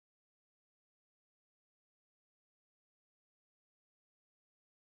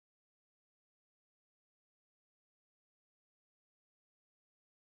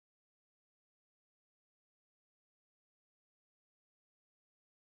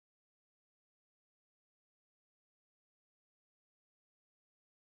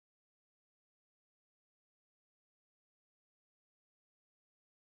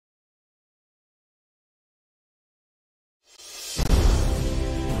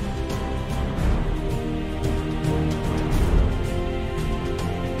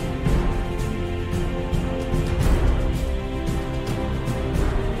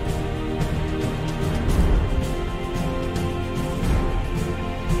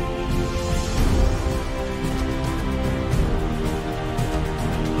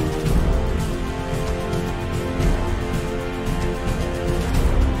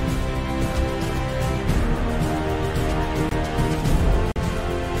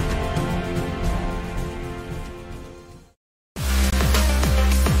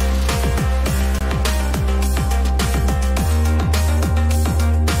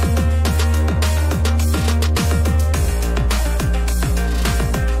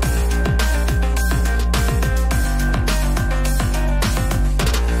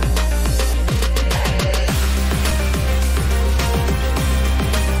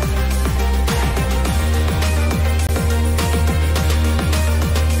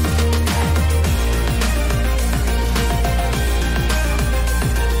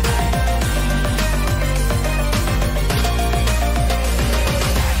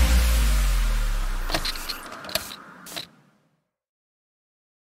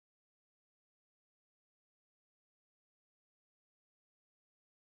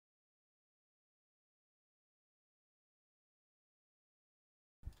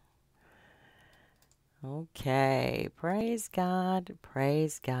Okay, praise God,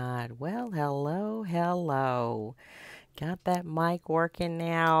 praise God. Well, hello, hello. Got that mic working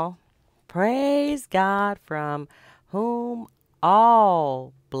now? Praise God from whom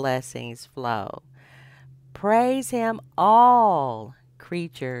all blessings flow. Praise Him, all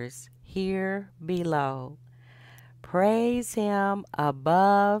creatures here below. Praise Him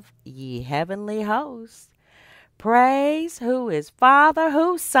above, ye heavenly hosts. Praise who is Father,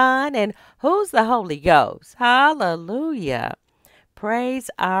 who's Son, and who's the Holy Ghost. Hallelujah.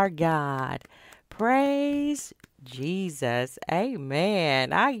 Praise our God. Praise Jesus.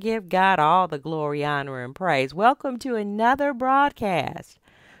 Amen. I give God all the glory, honor, and praise. Welcome to another broadcast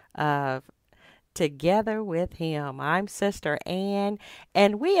of Together with Him. I'm Sister Ann,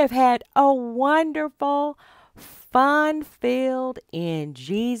 and we have had a wonderful, fun filled in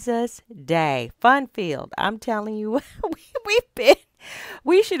Jesus day. Fun filled. I'm telling you, we've been.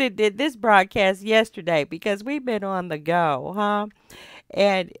 We should have did this broadcast yesterday because we've been on the go, huh?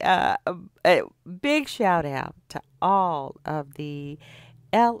 And a big shout out to all of the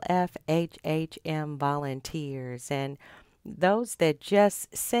LFHHM volunteers and those that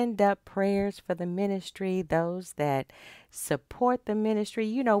just send up prayers for the ministry, those that support the ministry.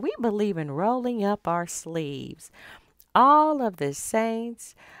 You know, we believe in rolling up our sleeves. All of the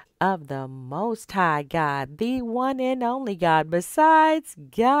saints of the Most High God, the one and only God, besides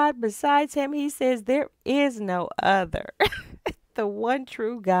Him, He says there is no other. The one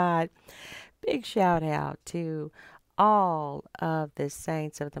true God. Big shout out to all of the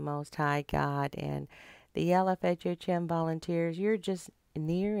saints of the Most High God and the LFHHM volunteers. You're just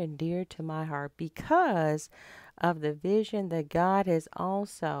near and dear to my heart because of the vision that God has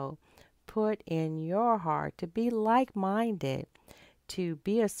also put in your heart to be like minded, to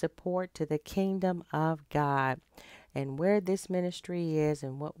be a support to the kingdom of God. And where this ministry is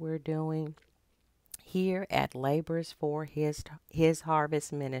and what we're doing here at Labors for His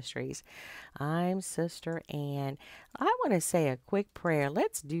Harvest Ministries. I'm Sister Ann. I want to say a quick prayer.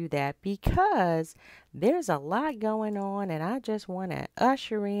 Let's do that because there's a lot going on, and I just want to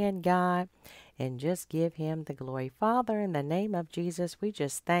usher in God and just give Him the glory. Father, in the name of Jesus, we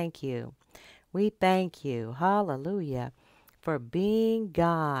just thank you. We thank you. Hallelujah. For being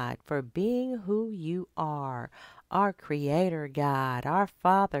God, for being who you are, our Creator God, our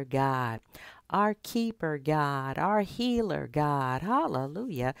Father God, our Keeper God, our Healer God.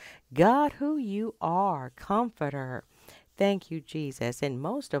 Hallelujah. God, who you are, Comforter. Thank you, Jesus. And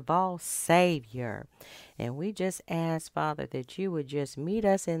most of all, Savior. And we just ask, Father, that you would just meet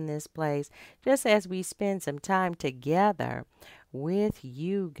us in this place just as we spend some time together with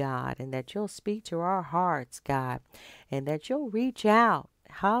you, God, and that you'll speak to our hearts, God, and that you'll reach out,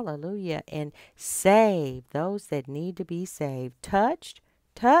 hallelujah, and save those that need to be saved. Touch,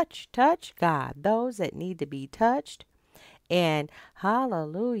 God, those that need to be touched. And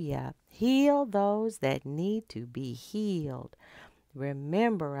hallelujah, heal those that need to be healed.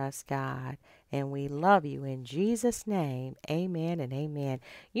 Remember us, God, and we love you in Jesus' name. Amen and amen.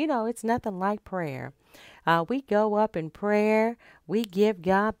 You know, it's nothing like prayer. We go up in prayer. We give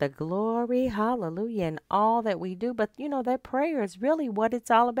God the glory, hallelujah, in all that we do. But, you know, that prayer is really what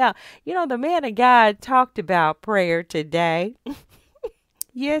it's all about. You know, the man of God talked about prayer today.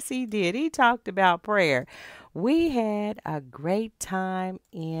 Yes, he did. He talked about prayer. We had a great time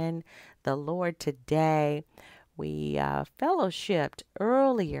in the Lord today. We fellowshipped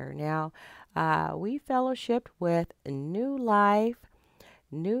earlier. Now, we fellowshipped with New Life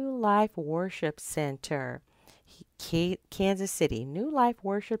Worship Center, Kansas City. New Life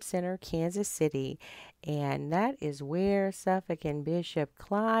Worship Center, Kansas City. And that is where Suffolk and Bishop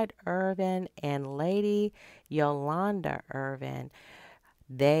Clyde Irvin and Lady Yolanda Irvin,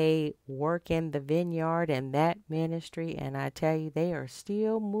 they work in the vineyard and that ministry, and I tell you, they are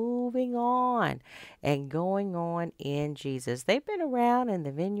still moving on and going on in Jesus. They've been around in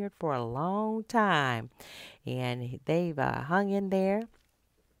the vineyard for a long time, and they've hung in there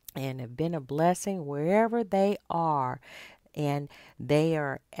and have been a blessing wherever they are. And they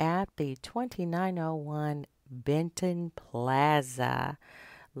are at the 2901 Benton Plaza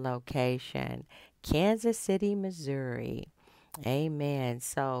location, Kansas City, Missouri. Amen.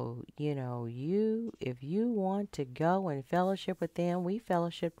 So, you know, if you want to go and fellowship with them, we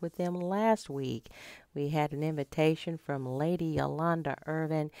fellowshiped with them last week. We had an invitation from Lady Yolanda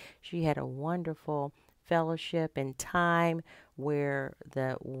Irvin. She had a wonderful fellowship and time where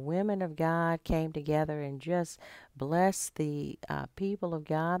the women of God came together and just blessed the people of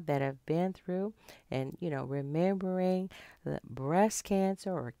God that have been through and, you know, remembering the breast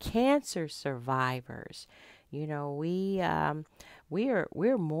cancer or cancer survivors. You know,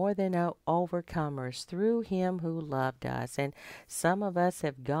 we're more than overcomers through him who loved us. And some of us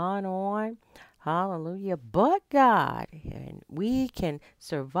have gone on, hallelujah, but God, and we can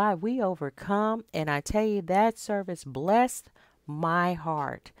survive. We overcome, and I tell you that service blessed my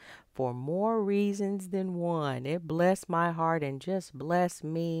heart for more reasons than one. It blessed my heart and just blessed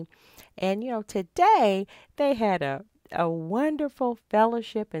me. And today they had a wonderful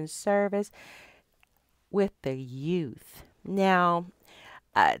fellowship and service with the youth. Now,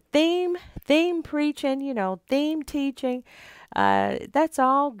 theme preaching, theme teaching, that's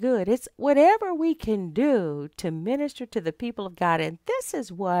all good. It's whatever we can do to minister to the people of God. And this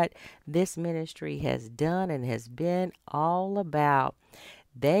is what this ministry has done and has been all about.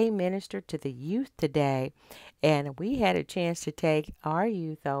 They ministered to the youth today, and we had a chance to take our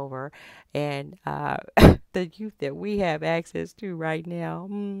youth over, and the youth that we have access to right now.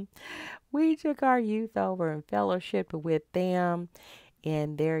 We took our youth over and fellowshiped with them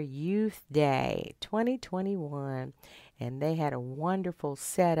in their Youth Day 2021, and they had a wonderful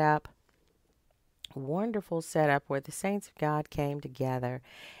setup where the saints of God came together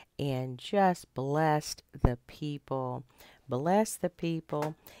and just blessed the people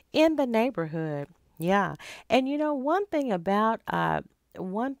in the neighborhood. Yeah. And one thing about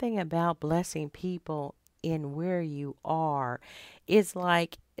blessing people in where you are is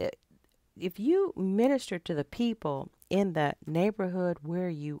like, if you minister to the people in the neighborhood where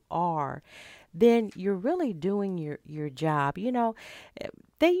you are, then you're really doing your job.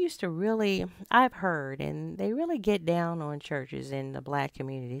 They used to really, I've heard, and they really get down on churches in the black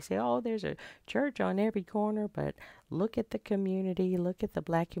community. Say, oh, there's a church on every corner, but look at the community, look at the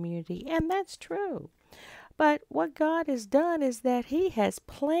black community. And that's true. But what God has done is that He has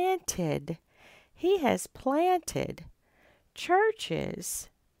planted churches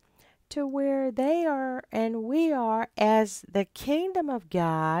to where they are and we are as the kingdom of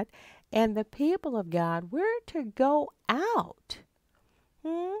God and the people of God. We're to go out.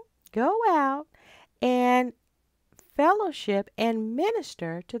 Go out and fellowship and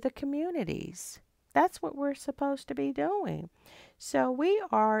minister to the communities. That's what we're supposed to be doing. So we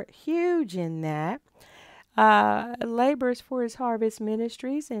are huge in that. Labors for His Harvest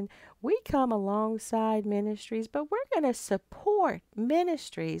Ministries, and we come alongside ministries, but we're going to support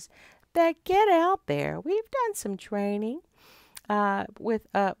ministries that get out there. We've done some training with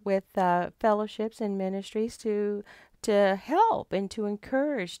fellowships and ministries to help and to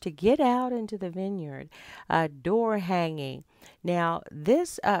encourage to get out into the vineyard, door hanging. Now,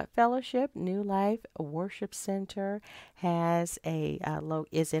 this fellowship, New Life Worship Center, is in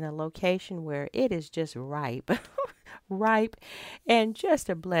a location where it is just ripe, ripe, and just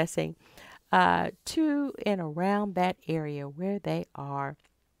a blessing to and around that area where they are.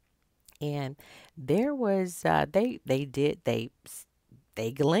 And there was they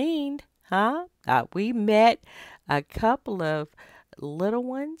gleaned, huh? We met a couple of little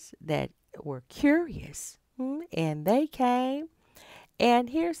ones that were curious, and they came. And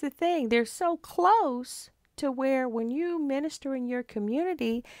here's the thing, they're so close to where when you minister in your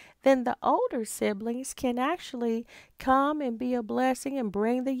community, then the older siblings can actually come and be a blessing and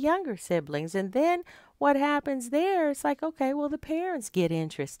bring the younger siblings. And then what happens there, it's like, okay, well, the parents get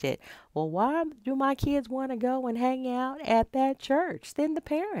interested. Well, why do my kids want to go and hang out at that church? Then the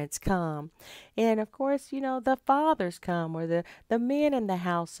parents come. And of course, the fathers come, or the men in the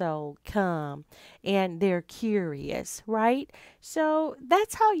household come, and they're curious, right? So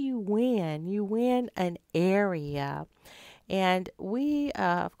that's how you win. You win an area. And we,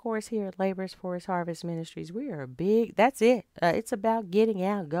 of course, here at Labors for His Harvest Ministries, we are big. That's it. It's about getting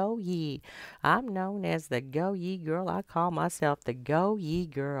out. Go ye. I'm known as the Go Ye Girl. I call myself the Go Ye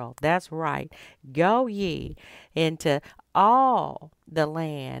Girl. That's right. Go ye into all the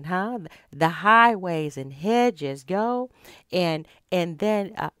land, huh? The highways and hedges. Go and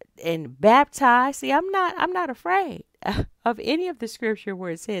then and baptize. See, I'm not afraid of any of the scripture where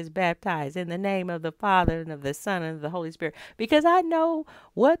it says baptize in the name of the Father and of the Son and of the Holy Spirit, because I know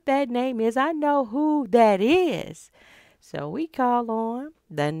what that name is. I know who that is. So we call on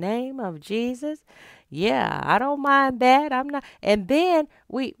the name of Jesus. Yeah, I don't mind that. I'm not. And then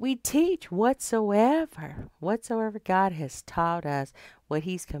we teach whatsoever God has taught us, what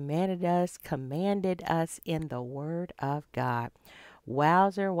He's commanded us in the Word of God.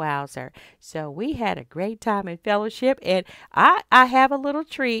 Wowzer, wowzer. So we had a great time in fellowship, and I have a little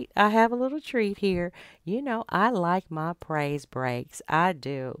treat. I have a little treat here. I like my praise breaks. I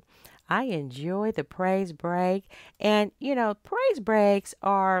do. I enjoy the praise break. And praise breaks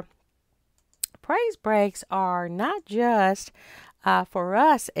are not just for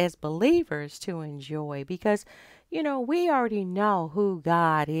us as believers to enjoy, because We already know who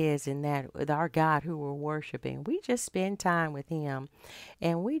God is in that with our God who we're worshiping. We just spend time with him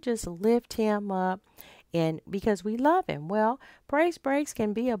and we just lift him up and because we love him. Well, praise breaks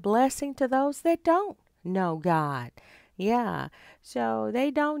can be a blessing to those that don't know God. Yeah. So they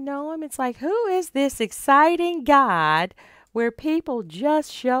don't know him. It's like, who is this exciting God where people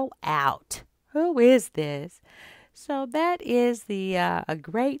just show out? Who is this? So that is the a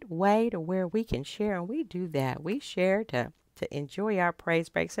great way to where we can share, and we do that. We share to enjoy our praise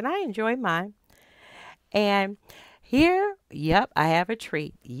breaks, and I enjoy mine. And here, yep, I have a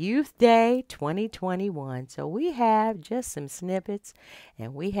treat. Youth Day 2021. So we have just some snippets,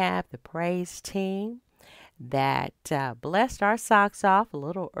 and we have the praise team that blessed our socks off a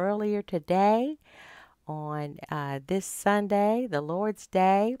little earlier today on this Sunday, the Lord's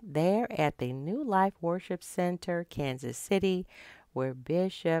Day, there at the New Life Worship Center, Kansas City, where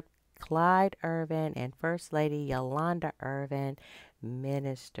Bishop Clyde Irvin and First Lady Yolanda Irvin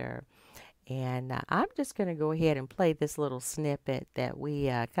minister. And I'm just going to go ahead and play this little snippet that we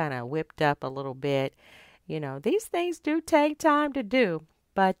kind of whipped up a little bit. These things do take time to do,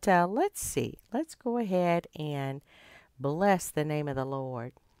 but let's see. Let's go ahead and bless the name of the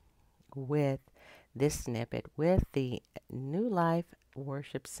Lord with this snippet with the New Life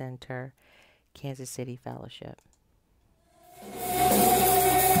Worship Center, Kansas City Fellowship.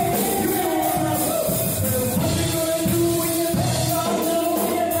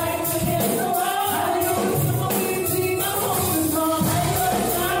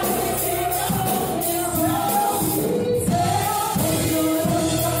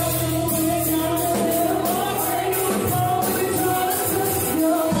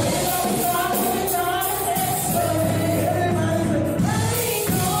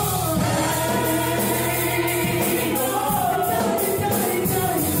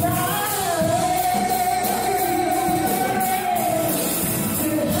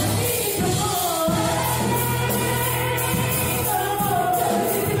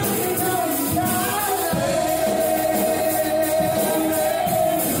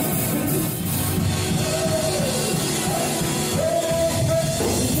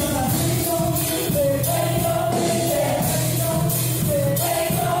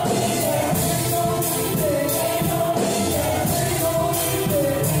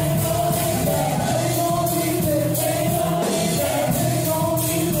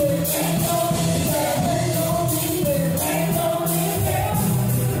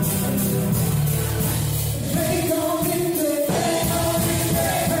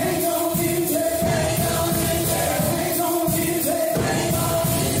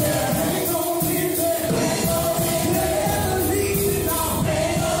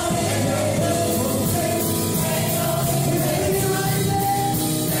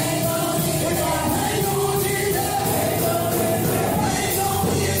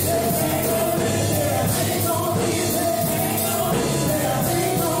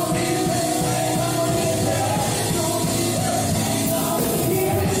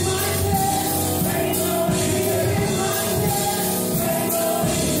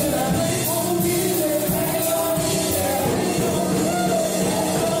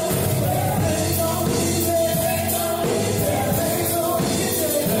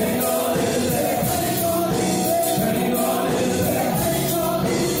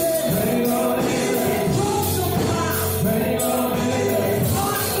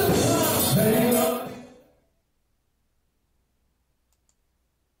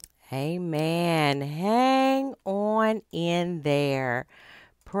 Amen. Hang on in there.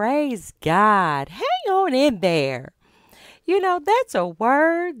 Praise God. Hang on in there. That's a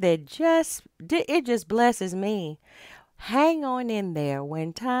word that it just blesses me. Hang on in there.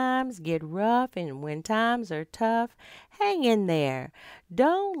 When times get rough and when times are tough, hang in there.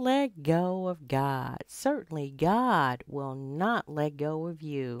 Don't let go of God. Certainly God will not let go of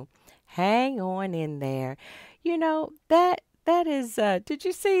you. Hang on in there. That is did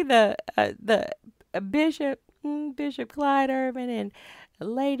you see the Bishop Clyde Irvin and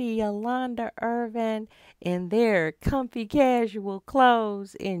Lady Yolanda Irvin in their comfy casual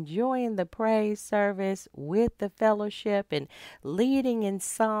clothes, enjoying the praise service with the fellowship and leading in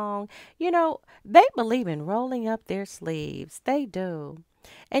song. They believe in rolling up their sleeves. They do.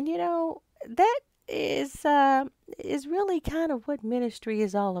 And that is really kind of what ministry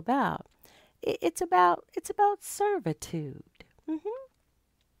is all about. It's about servitude. hmm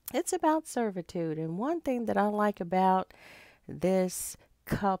It's about servitude. And one thing that I like about this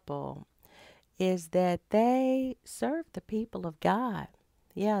couple is that they serve the people of God.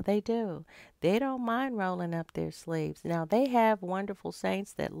 Yeah, they do. They don't mind rolling up their sleeves. Now, they have wonderful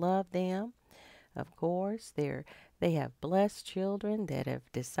saints that love them, Of course, they have blessed children that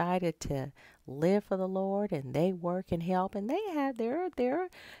have decided to live for the Lord, and they work and help, and they have there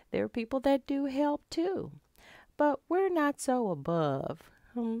are people that do help too. But we're not so above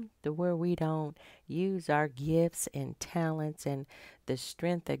to where we don't use our gifts and talents and the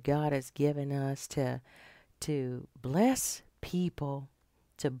strength that God has given us to bless people,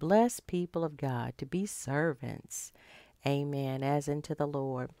 to bless people of God, to be servants. Amen. As unto the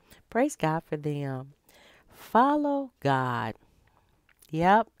Lord. Praise God for them. Follow God.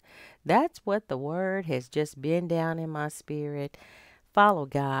 Yep. That's what the word has just been down in my spirit. Follow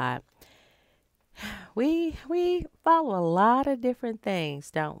God. We follow a lot of different things,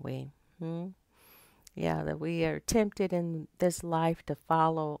 don't we? Hmm? Yeah, that we are tempted in this life to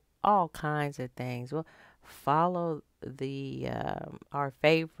follow all kinds of things. Well, follow the our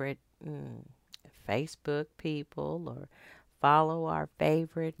favorite Facebook people, or follow our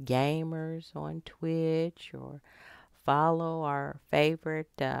favorite gamers on Twitch, or follow our favorite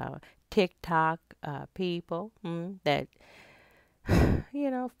TikTok people that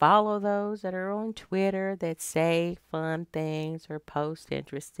follow those that are on Twitter that say fun things or post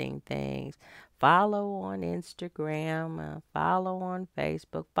interesting things. Follow on Instagram, follow on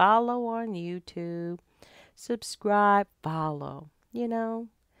Facebook, follow on YouTube, subscribe, follow.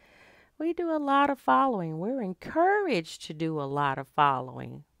 We do a lot of following. We're encouraged to do a lot of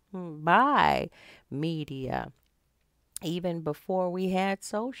following by media. Even before we had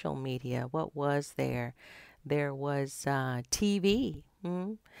social media, what was there? There was TV.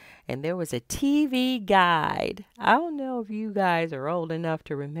 And there was a TV guide. I don't know if you guys are old enough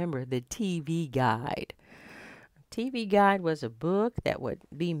to remember the TV guide. TV guide was a book that would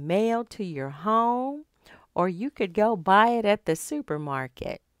be mailed to your home, or you could go buy it at the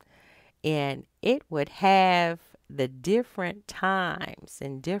supermarket. And it would have the different times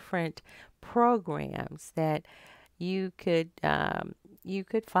and different programs that you could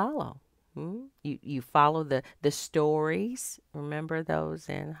follow. You follow the stories. Remember those,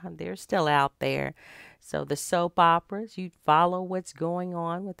 and they're still out there. So the soap operas, you follow what's going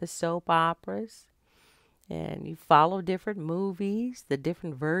on with the soap operas, and you follow different movies, the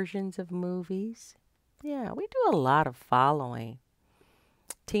different versions of movies. Yeah, we do a lot of following.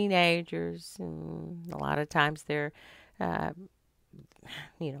 Teenagers, a lot of times they're uh,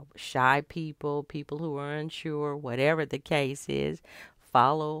 shy people, people who are unsure, whatever the case is,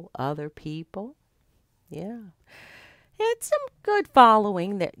 follow other people. Yeah. It's some good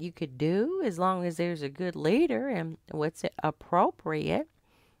following that you could do as long as there's a good leader and what's appropriate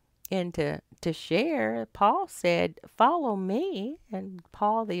and to share. Paul said, follow me. And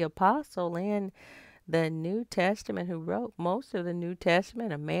Paul the apostle in the New Testament, who wrote most of the New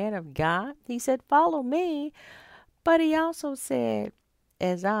Testament, a man of God, he said, follow me. But he also said,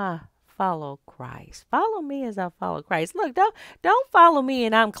 as I follow Christ. Follow me as I follow Christ. Look, don't follow me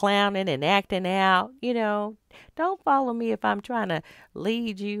and I'm clowning and acting out, Don't follow me if I'm trying to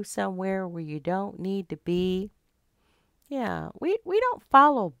lead you somewhere where you don't need to be. Yeah, we don't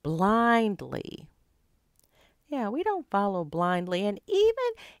follow blindly. Yeah, we don't follow blindly. And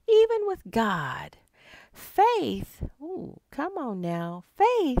even with God, faith, ooh, come on now.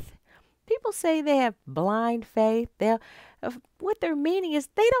 Faith, people say they have blind faith. What they're meaning is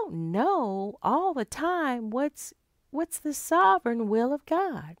they don't know all the time what's the sovereign will of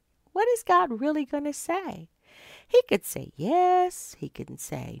God. What is God really going to say? He could say yes, he can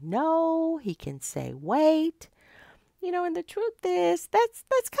say no, he can say wait. And the truth is that's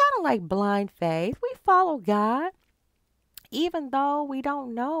kind of like blind faith. We follow God even though we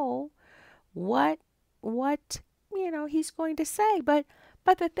don't know what he's going to say. But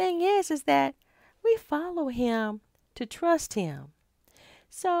the thing is that we follow him to trust him.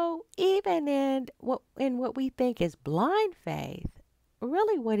 So even in what we think is blind faith,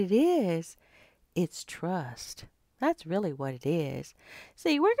 really what it is, it's trust. That's really what it is.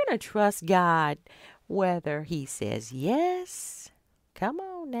 See, we're going to trust God whether he says yes. Come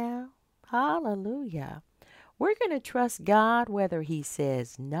on now. Hallelujah. We're going to trust God whether he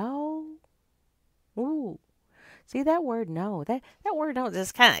says no. Ooh. See that word no. That word no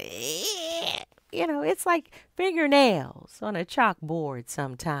just kind of, it's like fingernails on a chalkboard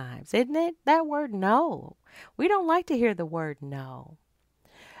sometimes, isn't it? That word no. We don't like to hear the word no.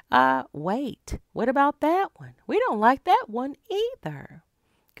 Wait. What about that one? We don't like that one either.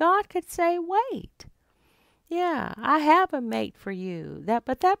 God could say wait. Yeah, I have a mate for you.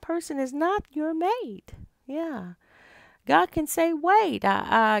 But that person is not your mate. Yeah. God can say, wait,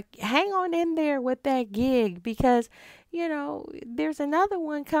 hang on in there with that gig because, there's another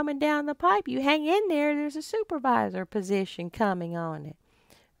one coming down the pipe. You hang in there, there's a supervisor position coming on it.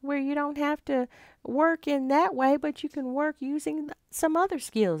 where you don't have to work in that way, but you can work using some other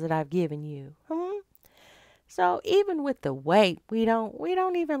skills that I've given you. So even with the weight, we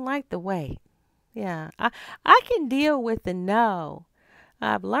don't even like the weight. Yeah, I can deal with the no.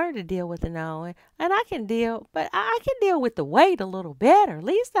 I've learned to deal with the no, and I can deal, but I can deal with the weight a little better. At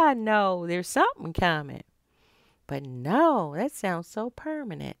least I know there's something coming. But no, that sounds so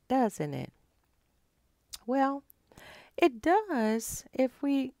permanent, doesn't it? Well, it does if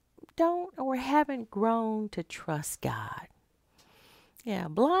we don't or haven't grown to trust God. Yeah,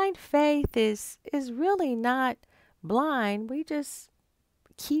 blind faith is really not blind. We just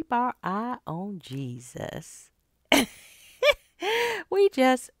keep our eye on Jesus. We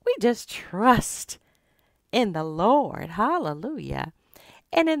just trust in the Lord. Hallelujah.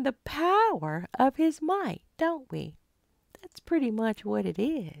 And in the power of his might, don't we? That's pretty much what it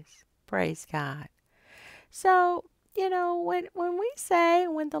is. Praise God. So, when we say,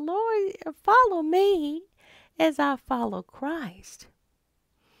 when the Lord, follow me as I follow Christ,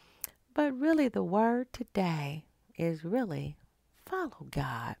 but really the word today is really follow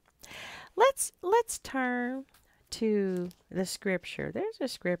God. Let's turn to the scripture. There's a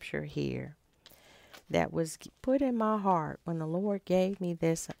scripture here that was put in my heart when the Lord gave me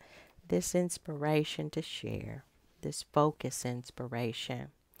this inspiration to share, this focus inspiration.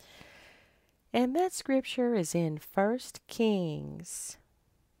 And that scripture is in 1 Kings.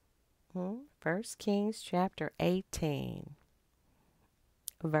 1 Kings chapter 18,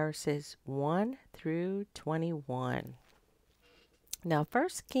 verses 1 through 21. Now, 1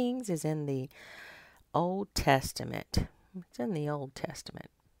 Kings is in the Old Testament. It's in the Old Testament.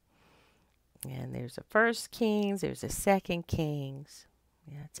 And there's a 1 Kings, there's a 2 Kings.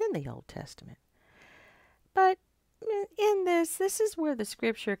 Yeah, it's in the Old Testament. But in this is where the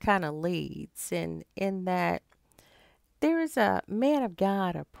scripture kind of leads, in that there is a man of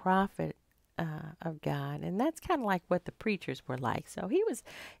God, a prophet of God, and that's kind of like what the preachers were like. So he was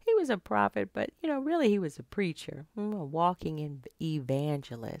a prophet, but really he was a preacher, a walking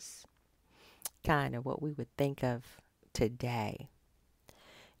evangelist, kind of what we would think of today.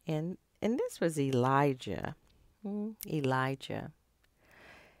 And this was Elijah. Elijah.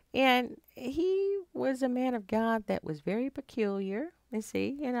 And he was a man of God that was very peculiar. You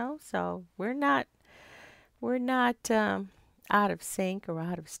see, so we're not out of sync or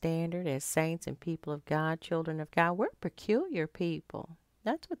out of standard as saints and people of God, children of God. We're peculiar people.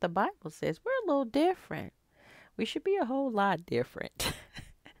 That's what the Bible says. We're a little different. We should be a whole lot different.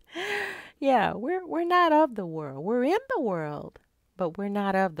 Yeah, we're not of the world. We're in the world, but we're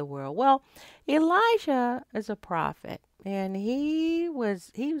not of the world. Well, Elijah is a prophet, and he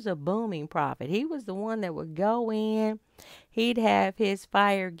was a booming prophet. He was the one that would go in. He'd have his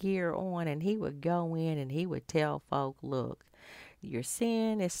fire gear on, and he would go in and he would tell folk, look, your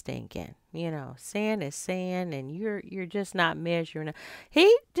sin is stinking. Sin is sin, and you're just not measuring up.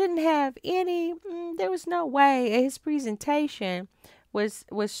 He didn't have any. There was no way his presentation was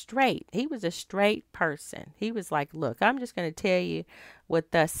straight. He was a straight person. He was like, look, I'm just going to tell you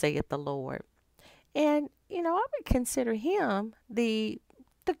what thus saith the Lord. And I would consider him the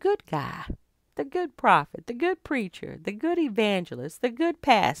good guy, the good prophet, the good preacher, the good evangelist, the good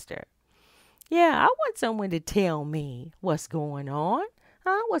pastor. Yeah, I want someone to tell me what's going on,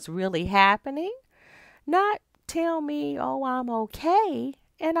 what's really happening. Not tell me, oh, I'm okay,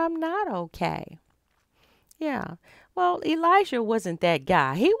 and I'm not okay. Yeah. Well, Elijah wasn't that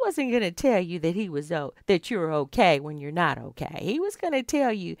guy. He wasn't going to tell you that you're okay when you're not okay. He was going to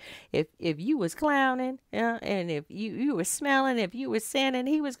tell you if you was clowning, and if you were smelling, if you were sinning,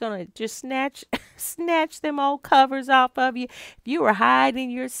 he was going to just snatch them old covers off of you. If you were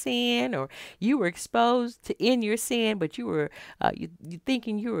hiding your sin, or you were exposed to in your sin, but you were you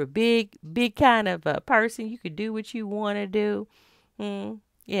thinking you were a big kind of a person, you could do what you want to do. Hmm.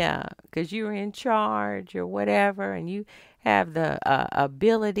 Yeah, because you're in charge or whatever, and you have the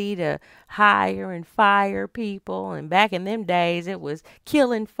ability to hire and fire people. And back in them days, it was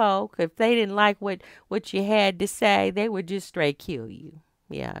killing folk. If they didn't like what you had to say, they would just straight kill you.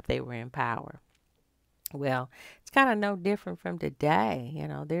 Yeah, if they were in power. Well, it's kind of no different from today.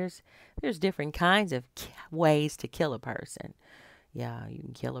 There's different kinds of ways to kill a person. Yeah, you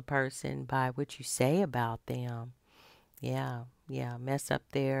can kill a person by what you say about them. Yeah, yeah, mess up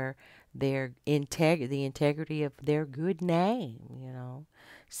the integrity of their good name.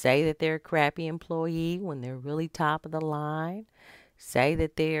 Say that they're a crappy employee when they're really top of the line. Say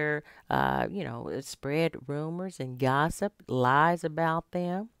that spread rumors and gossip, lies about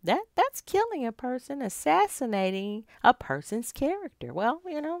them. That's killing a person, assassinating a person's character. Well,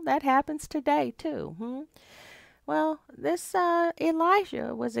 that happens today too. Well, this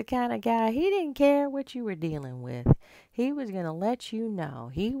Elijah was the kind of guy, he didn't care what you were dealing with. He was going to let you know.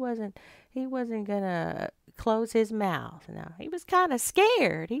 He wasn't going to close his mouth. No, he was kind of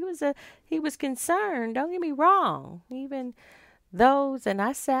scared. He was concerned. Don't get me wrong. Even those, and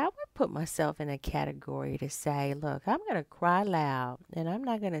I would put myself in a category to say, look, I'm going to cry loud and I'm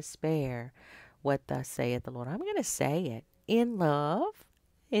not going to spare what thus saith the Lord. I'm going to say it in love,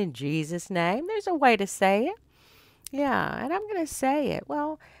 in Jesus' name. There's a way to say it. Yeah, and I'm going to say it.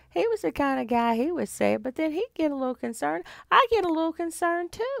 Well, he was the kind of guy, he would say it, but then he'd get a little concerned. I get a little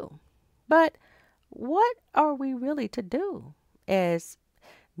concerned too. But what are we really to do as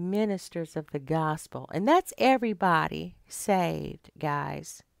ministers of the gospel? And that's everybody saved,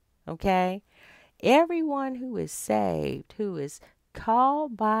 guys. Okay? Everyone who is saved, who is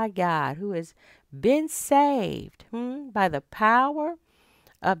called by God, who has been saved by the power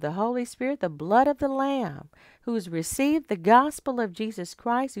of the Holy Spirit, the blood of the Lamb, who's received the gospel of Jesus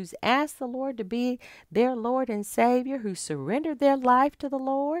Christ, who's asked the Lord to be their Lord and Savior, who surrendered their life to the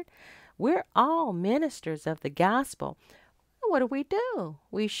Lord. We're all ministers of the gospel. What do?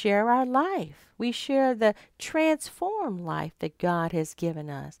 We share our life. We share the transformed life that God has given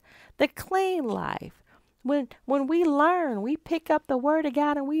us, the clean life. When we learn, we pick up the word of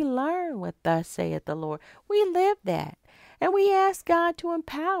God and we learn what thus saith the Lord. We live that. And we ask God to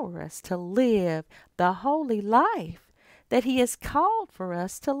empower us to live the holy life that he has called for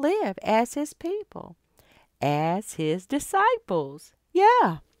us to live as his people, as his disciples.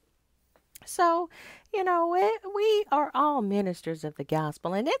 Yeah. So, we are all ministers of the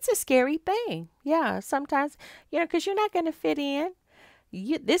gospel, and it's a scary thing. Yeah, sometimes, because you're not going to fit in.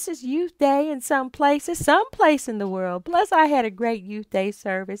 This is Youth Day in some places, some place in the world. Plus, I had a great Youth Day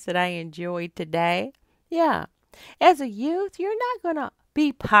service that I enjoyed today. Yeah. As a youth, you're not going to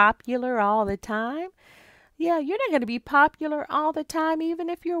be popular all the time. Yeah, you're not going to be popular all the time, even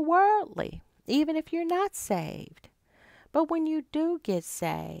if you're worldly, even if you're not saved. But when you do get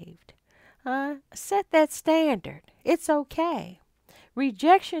saved, set that standard. It's okay.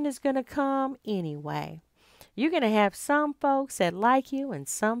 Rejection is going to come anyway. You're going to have some folks that like you and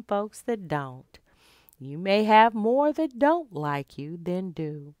some folks that don't. You may have more that don't like you than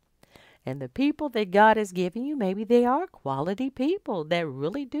do. And the people that God has given you, maybe they are quality people that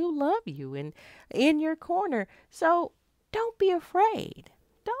really do love you and in your corner. So don't be afraid.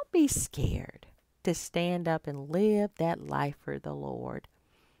 Don't be scared to stand up and live that life for the Lord.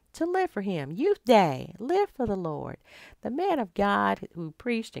 To live for him. Youth Day, live for the Lord. The man of God who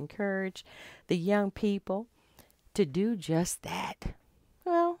preached, encouraged the young people to do just that.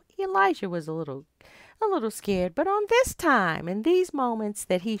 Well, Elijah was a little scared, but on this time, in these moments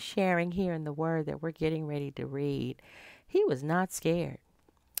that he's sharing here in the word that we're getting ready to read, he was not scared.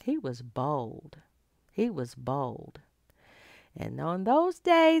 He was bold. He was bold. And on those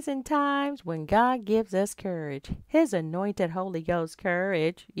days and times when God gives us courage, his anointed Holy Ghost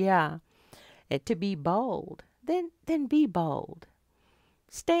courage, and to be bold, then be bold.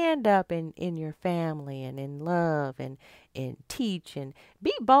 Stand up in your family and in love and teach and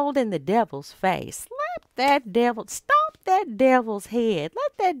be bold in the devil's face. Slap that devil, stomp that devil's head.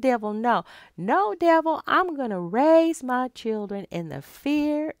 Let that devil know, no, devil, I'm going to raise my children in the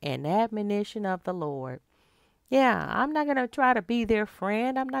fear and admonition of the Lord. Yeah, I'm not going to try to be their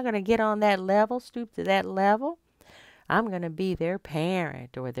friend. I'm not going to get on that level, stoop to that level. I'm going to be their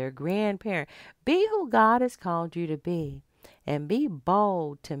parent or their grandparent. Be who God has called you to be. And be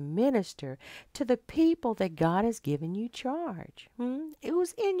bold to minister to the people that God has given you charge. It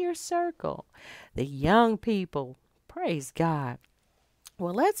was in your circle. The young people. Praise God.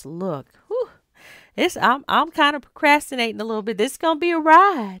 Well, let's look. I'm kind of procrastinating a little bit. This is going to be a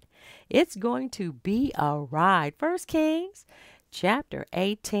ride. It's going to be a ride. 1 Kings chapter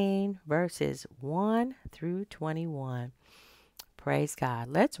 18, verses 1 through 21. Praise God.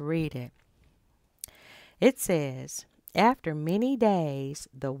 Let's read it. It says, after many days,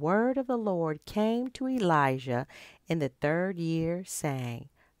 the word of the Lord came to Elijah in the 3rd year, saying,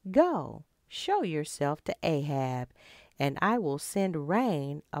 go, show yourself to Ahab, and I will send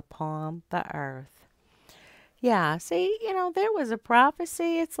rain upon the earth. Yeah, see, there was a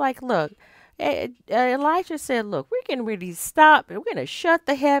prophecy. It's like, look, Elijah said, look, we can really stop. We're going to shut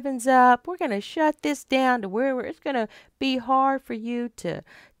the heavens up. We're going to shut this down to where it's going to be hard for you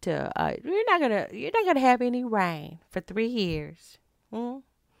you're not gonna have any rain for 3 years.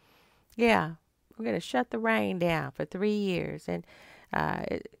 Yeah, we're gonna shut the rain down for 3 years. And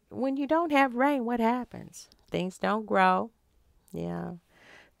when you don't have rain, what happens? Things don't grow. Yeah,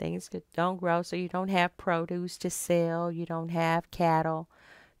 things don't grow, so you don't have produce to sell. You don't have cattle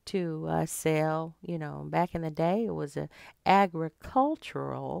to sell. Back in the day, it was a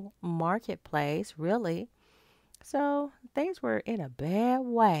agricultural marketplace, really. So things were in a bad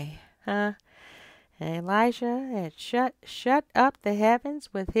way, huh? And Elijah had shut up the heavens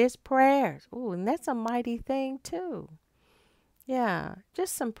with his prayers. Ooh, and that's a mighty thing too. Yeah,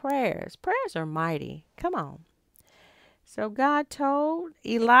 just some prayers. Prayers are mighty. Come on. So God told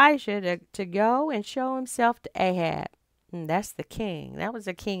Elijah to go and show himself to Ahab. And that's the king. That was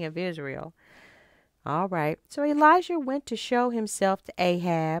the king of Israel. All right. So Elijah went to show himself to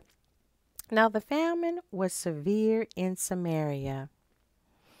Ahab. Now the famine was severe in Samaria.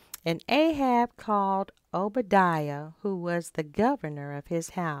 And Ahab called Obadiah, who was the governor of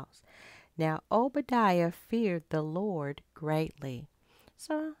his house. Now Obadiah feared the Lord greatly.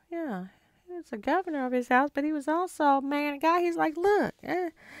 So, yeah, he was the governor of his house, but he was also a man of God. He's like, look,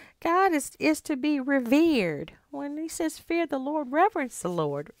 God is to be revered. When he says fear the Lord, reverence the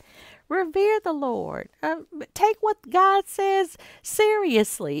Lord. Revere the Lord. Take what God says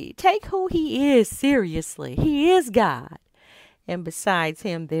seriously. Take who he is seriously. He is God. And besides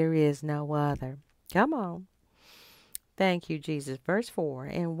him, there is no other. Come on. Thank you, Jesus. Verse 4.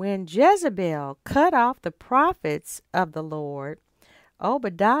 And when Jezebel cut off the prophets of the Lord,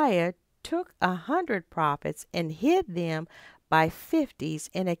 Obadiah took 100 prophets and hid them by fifties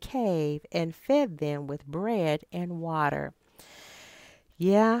in a cave and fed them with bread and water.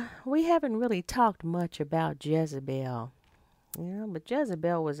 Yeah, we haven't really talked much about Jezebel. But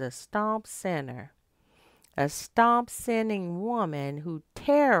Jezebel was a stomp sinner, a stomp sinning woman who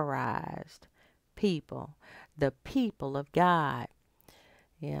terrorized people, the people of God.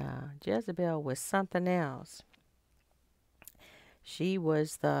 Yeah, Jezebel was something else. She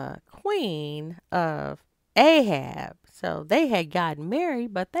was the queen of Ahab. So they had gotten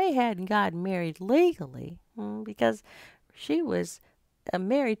married, but they hadn't gotten married legally because she was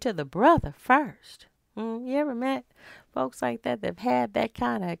married to the brother first. You ever met folks like that that've had that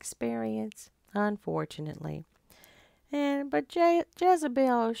kind of experience? Unfortunately. But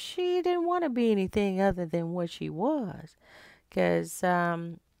Jezebel, she didn't want to be anything other than what she was, because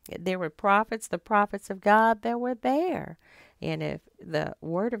there were prophets, the prophets of God that were there. And if the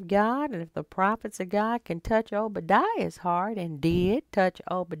word of God and if the prophets of God can touch Obadiah's heart, and did touch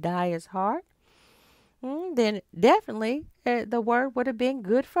Obadiah's heart, then definitely the word would have been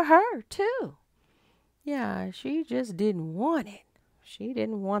good for her too. Yeah, she just didn't want it. She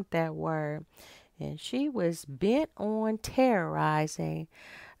didn't want that word. And she was bent on terrorizing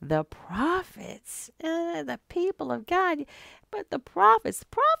the prophets, the people of God. But the prophets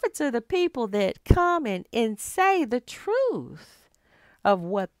are the people that come and say the truth of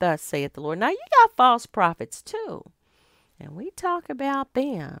what thus saith the Lord. Now, you got false prophets too. And we talk about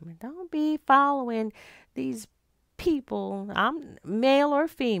them. Don't be following these people, I'm male or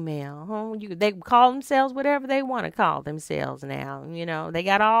female. They call themselves whatever they want to call themselves now. They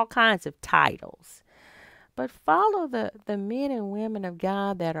got all kinds of titles. But follow the men and women of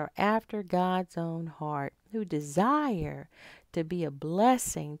God that are after God's own heart, who desire to be a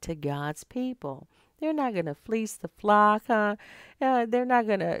blessing to God's people. They're not going to fleece the flock, huh? They're not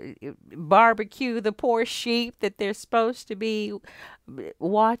going to barbecue the poor sheep that they're supposed to be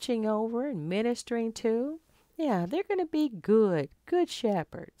watching over and ministering to. Yeah, they're going to be good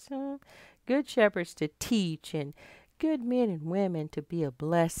shepherds. Good shepherds to teach, and good men and women to be a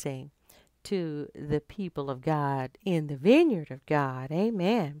blessing to the people of God in the vineyard of God.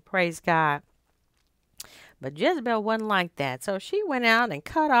 Amen. Praise God. But Jezebel wasn't like that. So she went out and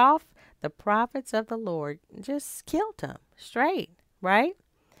cut off the prophets of the Lord, just killed them straight, right?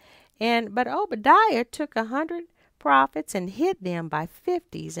 But Obadiah took 100 prophets and hid them by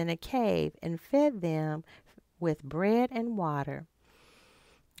fifties in a cave and fed them with bread and water.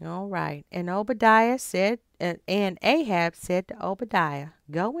 All right. And Obadiah said, and Ahab said to Obadiah,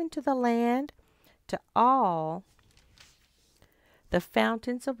 go into the land to all the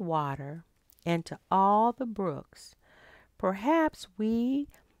fountains of water and to all the brooks. Perhaps we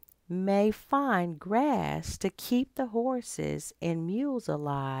may find grass to keep the horses and mules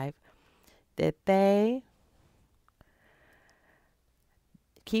alive, that they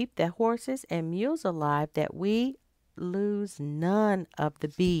keep the horses and mules alive, that we lose none of the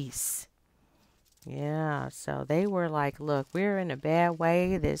beasts. Yeah, so they were like, look, we're in a bad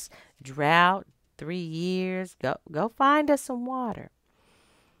way, this drought, 3 years, go find us some water.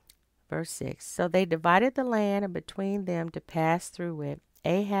 Verse 6, so they divided the land and between them to pass through it.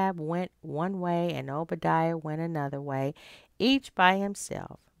 Ahab went one way and Obadiah went another way, each by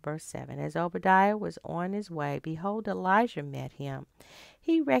himself. Verse 7, as Obadiah was on his way, behold, Elijah met him.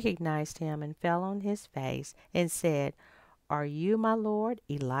 He recognized him and fell on his face and said, are you, my lord,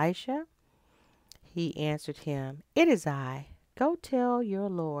 Elisha? He answered him, It is I. Go tell your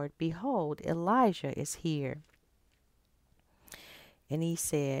lord, behold, Elijah is here. And he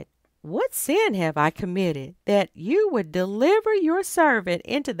said, What sin have I committed that you would deliver your servant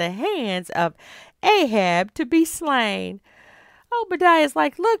into the hands of Ahab to be slain? Obadiah's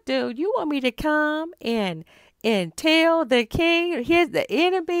like, look, dude, you want me to come and tell the king, he's the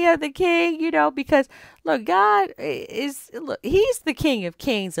enemy of the king, because look, God is, look, he's the King of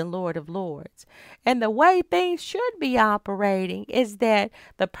Kings and Lord of Lords. And the way things should be operating is that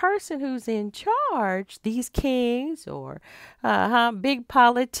the person who's in charge, these kings or big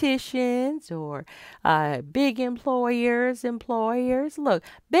politicians or big employers, look,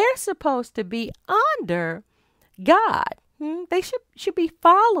 they're supposed to be under God. They should be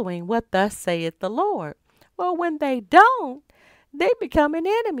following what thus saith the Lord. Well, when they don't, they become an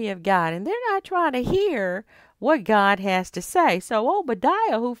enemy of God, and they're not trying to hear what God has to say. So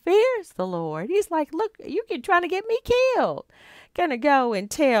Obadiah, who fears the Lord, he's like, look, you can try to get me killed. Gonna go and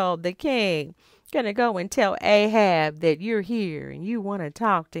tell the king, gonna go and tell Ahab that you're here and you want to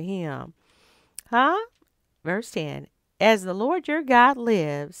talk to him. Verse 10, As the Lord your God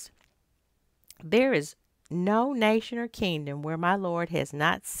lives, there is no nation or kingdom where my Lord has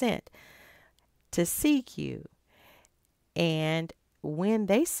not sent to seek you. And when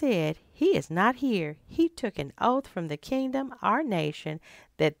they said, He is not here, he took an oath from the kingdom, our nation,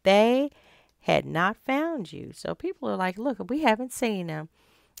 that they had not found you. So people are like, look, we haven't seen him.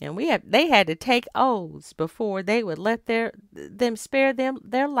 And they had to take oaths before they would let them spare them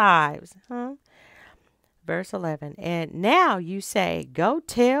their lives. Verse 11, And now you say, Go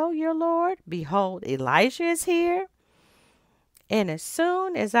tell your Lord, behold, Elijah is here. And as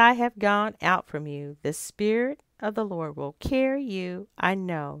soon as I have gone out from you, the Spirit of the Lord will carry you, I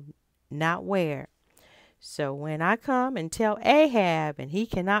know not where. So when I come and tell Ahab, and he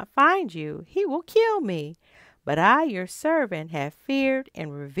cannot find you, he will kill me. But I, your servant, have feared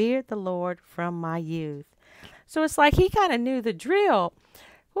and revered the Lord from my youth. So it's like he kind of knew the drill.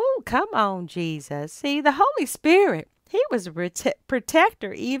 Oh, come on, Jesus. See, the Holy Spirit, he was a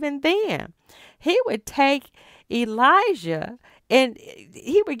protector even then. He would take Elijah and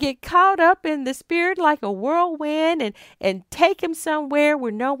he would get caught up in the spirit like a whirlwind and take him somewhere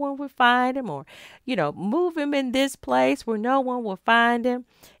where no one would find him, or, move him in this place where no one will find him.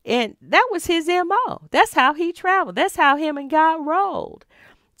 And that was his MO. That's how he traveled. That's how him and God rolled.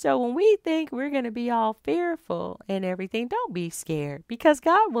 So when we think we're going to be all fearful and everything, don't be scared, because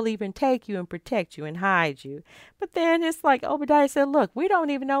God will even take you and protect you and hide you. But then it's like Obadiah said, look, we don't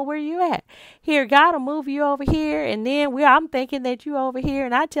even know where you at. Here, God will move you over here, and then I'm thinking that you over here,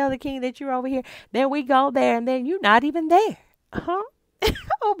 and I tell the king that you're over here. Then we go there, and then you're not even there.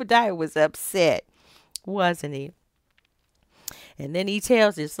 Obadiah was upset, wasn't he? And then he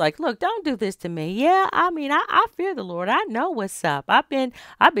tells us, like, look, don't do this to me. Yeah, I fear the Lord. I know what's up. I've been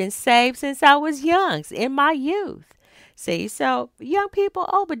saved since I was young, in my youth. See, so young people,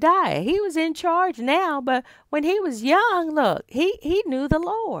 Obadiah, he was in charge now, but when he was young, look, he knew the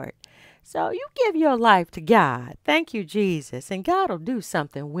Lord. So you give your life to God. Thank you, Jesus, and God will do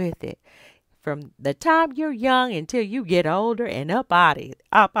something with it. From the time you're young until you get older and up out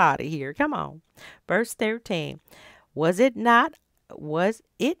of here. Come on. Verse 13. Was it not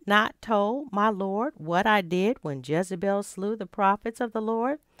told, my Lord, what I did when Jezebel slew the prophets of the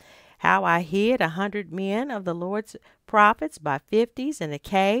Lord? How I hid 100 men of the Lord's prophets by 50s in a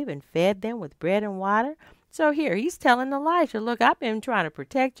cave and fed them with bread and water? So here he's telling Elijah, look, I've been trying to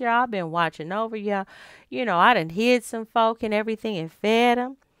protect y'all. I've been watching over y'all. I done hid some folk and everything and fed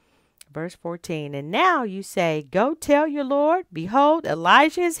them. Verse 14. And now you say, Go tell your Lord, behold,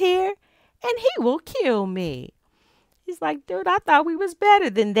 Elijah is here, and he will kill me. He's like, dude, I thought we was better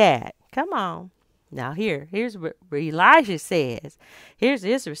than that. Come on. Now here's what Elijah says. Here's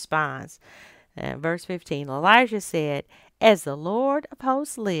his response. Verse 15, Elijah said, As the Lord of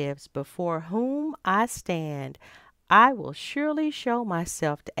hosts lives, before whom I stand, I will surely show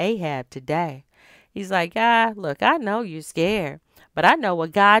myself to Ahab today. He's like, look, I know you're scared, but I know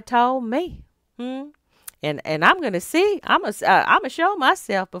what God told me. And I'm going to see, I'm going to show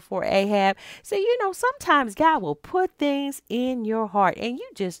myself before Ahab. So, sometimes God will put things in your heart and you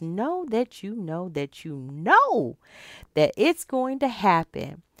just know that you know that it's going to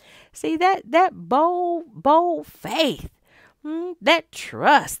happen. See, that bold faith, that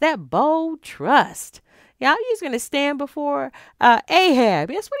trust, that bold trust. Yeah, he's going to stand before Ahab.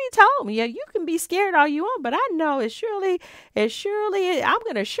 That's what he told me. Yeah, you can be scared all you want, but I know as surely I'm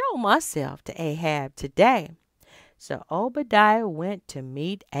going to show myself to Ahab today. So Obadiah went to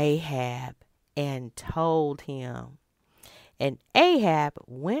meet Ahab and told him. And Ahab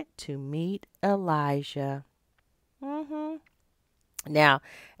went to meet Elijah. hmm Now,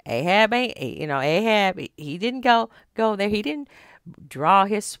 Ahab ain't, Ahab, he didn't go there. He didn't draw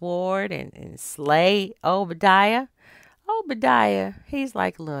his sword and slay Obadiah. Obadiah, he's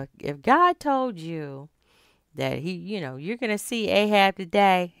like, look, if God told you that you're going to see Ahab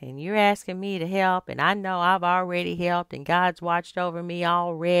today and you're asking me to help, and I know I've already helped and God's watched over me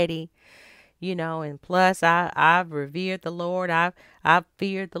already, and plus I've revered the Lord. I've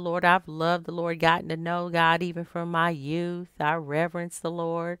feared the Lord. I've loved the Lord, gotten to know God even from my youth. I reverence the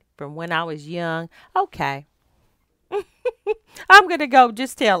Lord from when I was young. Okay, I'm going to go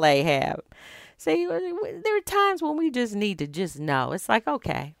just tell Ahab. See, there are times when we just need to just know. It's like,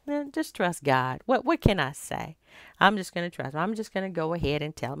 okay, just trust God. What can I say? I'm just going to trust him. I'm just going to go ahead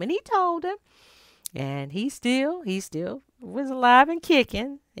and tell him. And he told him, and he still was alive and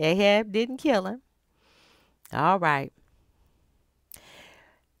kicking. Ahab didn't kill him. All right.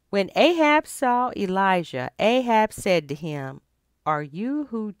 When Ahab saw Elijah, Ahab said to him, "Are you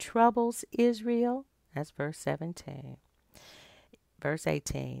who troubles Israel?" That's verse 17. Verse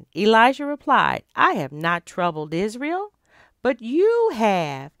 18. Elijah replied, "I have not troubled Israel, but you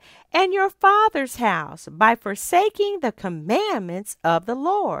have, and your father's house, by forsaking the commandments of the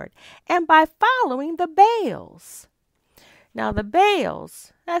Lord, and by following the Baals." Now, the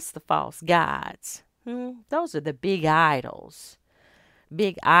Baals, that's the false gods. Those are the big idol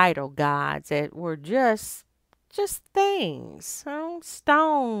gods that were just things,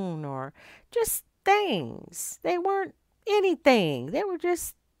 stone or just things. They weren't anything. They were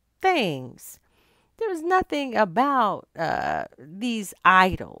just things. There was nothing about these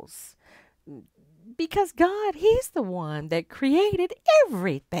idols because God, he's the one that created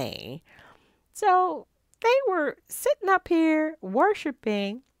everything. So they were sitting up here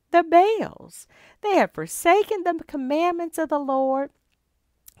worshiping the Baals. They had forsaken the commandments of the Lord.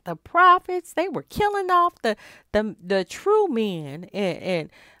 The prophets, they were killing off the true men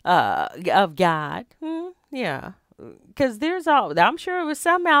of God. Yeah. Because I'm sure it was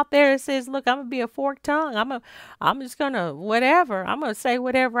some out there that says, look, I'm going to be a forked tongue. I'm just going to whatever. I'm going to say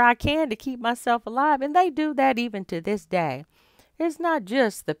whatever I can to keep myself alive. And they do that even to this day. It's not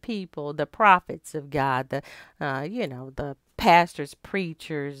just the people, the prophets of God, the pastors,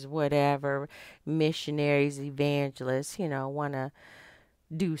 preachers, whatever, missionaries, evangelists, want to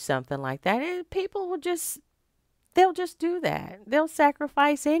do something like that. And people they'll just do that. They'll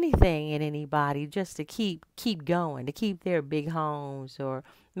sacrifice anything and anybody just to keep going, to keep their big homes or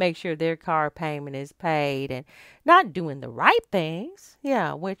make sure their car payment is paid and not doing the right things.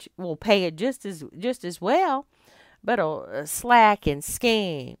 Yeah, which will pay it just as well, but slack and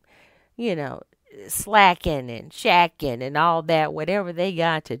scheme, slacking and shacking and all that, whatever they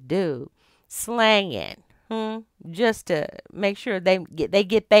got to do, slanging, just to make sure they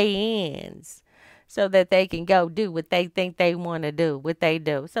get their ends so that they can go do what they think they want to do, what they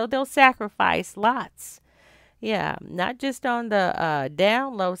do. So they'll sacrifice lots. Yeah, not just on the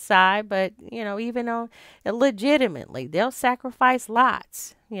down low side, but, even on legitimately, they'll sacrifice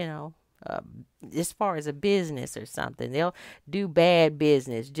lots, as far as a business or something. They'll do bad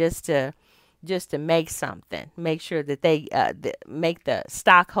business just to make something, make sure that they make the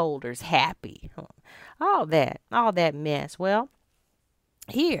stockholders happy. All that mess. Well,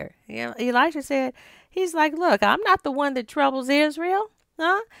 here, Elijah said, he's like, look, I'm not the one that troubles Israel,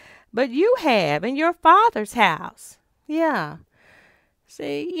 but you have in your father's house. Yeah.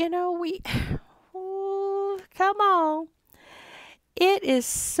 See, ooh, come on. It is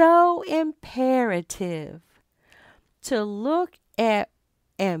so imperative to look at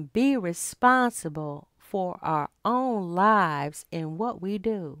and be responsible for our own lives and what we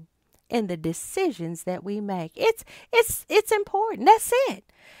do and the decisions that we make. It's important. That's it.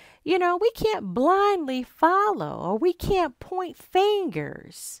 We can't blindly follow or we can't point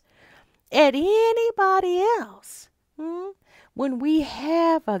fingers at anybody else. When we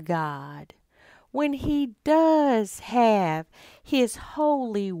have a God, when he does have his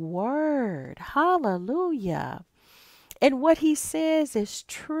holy word, hallelujah, and what he says is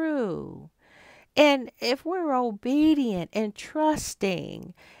true. And if we're obedient and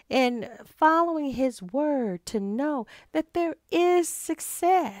trusting and following his word to know that there is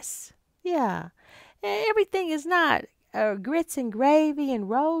success. Yeah. Everything is not grits and gravy and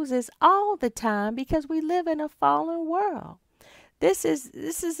roses all the time because we live in a fallen world. This is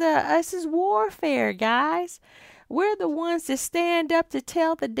warfare, guys. We're the ones that stand up to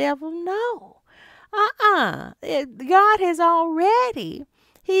tell the devil no. God has already,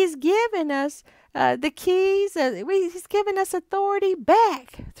 he's given us the keys. He's given us authority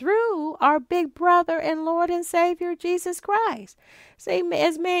back through our big brother and Lord and Savior Jesus Christ. See,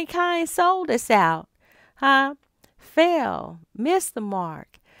 as mankind sold us out, huh? Fell, missed the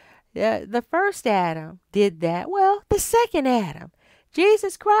mark. The first Adam did that. Well, the second Adam,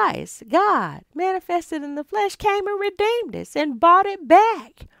 Jesus Christ, God, manifested in the flesh, came and redeemed us and bought it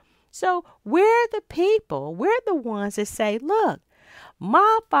back. So we're the people, we're the ones that say, look,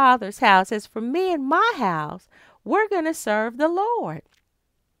 my Father's house is for me and my house. We're going to serve the Lord.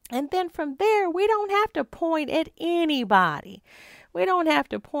 And then from there, we don't have to point at anybody. We don't have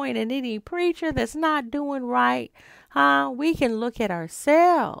to point at any preacher that's not doing right. We can look at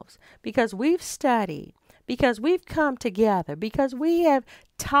ourselves because we've studied, because we've come together, because we have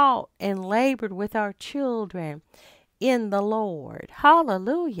taught and labored with our children in the Lord.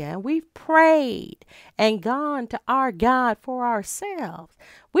 Hallelujah. And we've prayed and gone to our God for ourselves.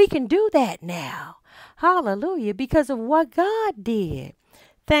 We can do that now. Hallelujah. Because of what God did.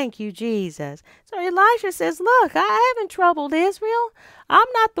 Thank you, Jesus. So Elisha says, look, I haven't troubled Israel. I'm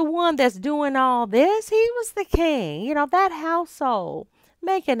not the one that's doing all this. He was the king. You know, that household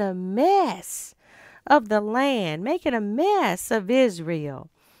making a mess of the land, making a mess of Israel.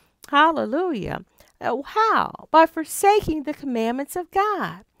 Hallelujah. How? By forsaking the commandments of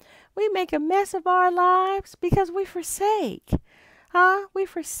God. We make a mess of our lives because we forsake. We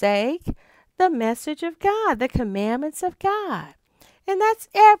forsake the message of God, the commandments of God. And that's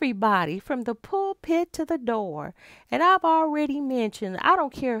everybody from the pulpit to the door. And I've already mentioned, I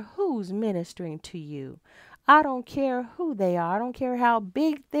don't care who's ministering to you. I don't care who they are. I don't care how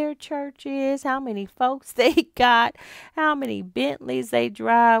big their church is, how many folks they got, how many Bentleys they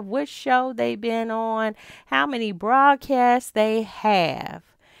drive, which show they've been on, how many broadcasts they have.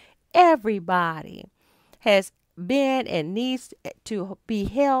 Everybody has been and needs to be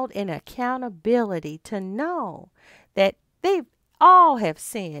held in accountability to know that they all have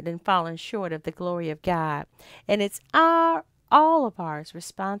sinned and fallen short of the glory of God. And it's all of ours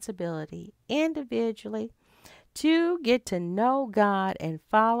responsibility individually to get to know God and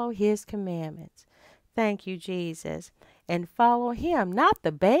follow his commandments. Thank you, Jesus. And follow him, not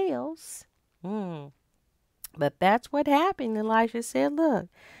the Baals. But that's what happened. Elisha said, look,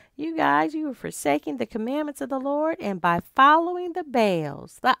 you guys, you are forsaking the commandments of the Lord, and by following the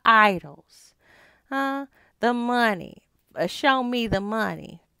Baals, the idols, the money, show me the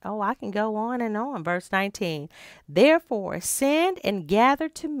money. Oh, I can go on and on. Verse 19. Therefore, send and gather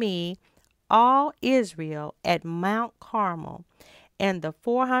to me all Israel at Mount Carmel, and the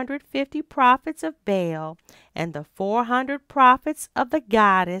 450 prophets of Baal, and the 400 prophets of the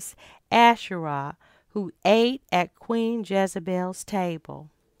goddess Asherah, who ate at Queen Jezebel's table.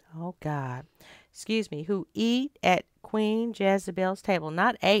 Oh, God. Excuse me. Who eat at Queen Jezebel's table.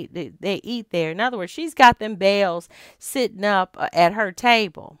 Not ate. They eat there. In other words, she's got them Baals sitting up at her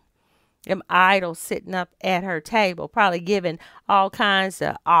table. Them idols sitting up at her table, probably giving all kinds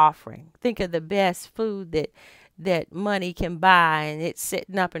of offering. Think of the best food that money can buy, and it's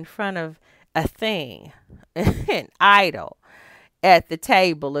sitting up in front of a thing, an idol, at the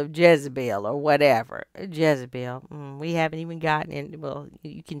table of Jezebel or whatever. Jezebel. We haven't even gotten in. Well,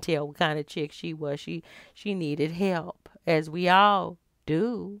 you can tell what kind of chick she was. She needed help, as we all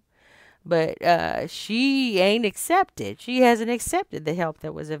do. But she ain't accepted. She hasn't accepted the help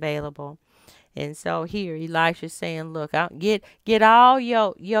that was available. And so here Elisha's saying, look, get all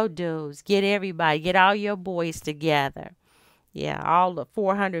your dudes, get everybody, get all your boys together. Yeah, all the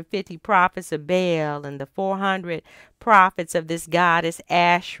 450 prophets of Baal and the 400 prophets of this goddess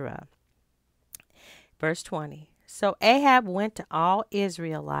Asherah. Verse 20. So Ahab went to all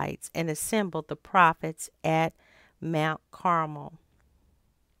Israelites and assembled the prophets at Mount Carmel.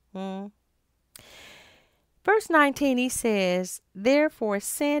 Verse 19, he says, therefore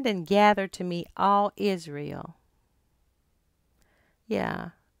send and gather to me all Israel. Yeah.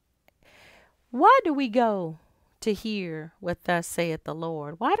 Why do we go to hear what thus saith the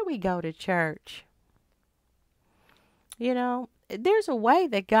Lord? Why do we go to church? You know, there's a way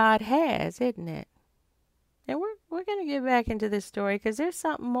that God has, isn't it? And we're going to get back into this story because there's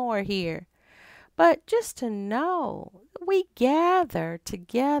something more here. But just to know, we gather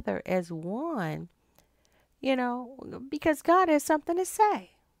together as one, you know, because God has something to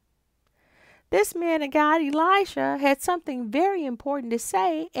say. This man of God, Elisha, had something very important to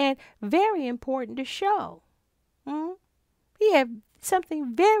say and very important to show. He had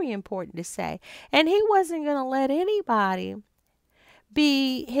something very important to say. And he wasn't going to let anybody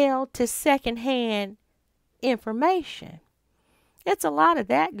be held to secondhand information. It's a lot of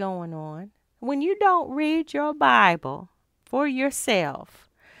that going on. When you don't read your Bible for yourself,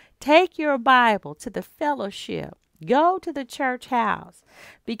 Take your Bible to the fellowship. Go to the church house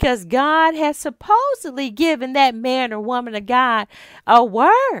because God has supposedly given that man or woman of God a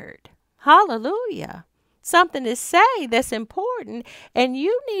word. Hallelujah. Something to say that's important, and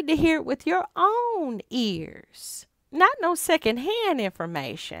you need to hear it with your own ears, not no secondhand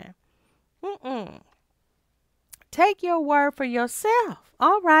information. Mm-mm. Take your word for yourself.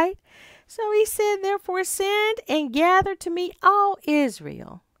 All right. So he said, therefore, send and gather to me all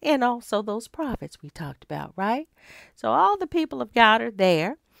Israel and also those prophets we talked about, right? So all the people of God are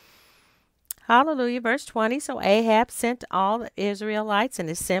there. Hallelujah. Verse 20. So Ahab sent all the Israelites and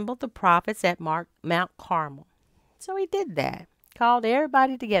assembled the prophets at Mount Carmel. So he did that. Called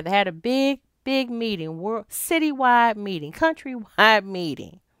everybody together. Had a big meeting. Citywide meeting. Countrywide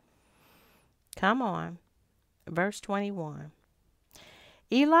meeting. Come on. Verse 21.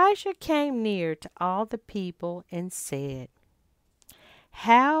 Elisha came near to all the people and said,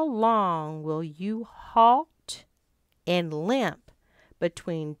 how long will you halt and limp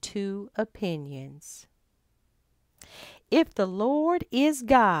between two opinions? If the Lord is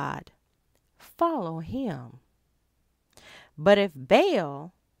God, follow him. But if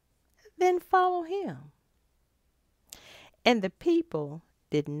Baal, then follow him. And the people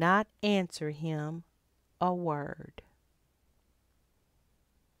did not answer him a word.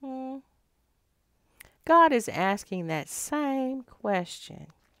 God is asking that same question.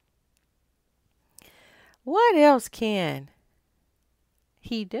 What else can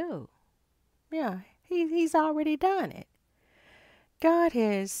he do? Yeah, he's already done it. God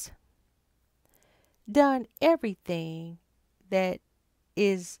has done everything that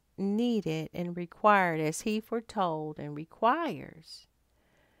is needed and required as he foretold and requires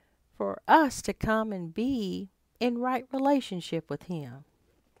for us to come and be in right relationship with him.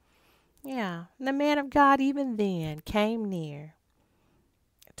 Yeah, the man of God even then came near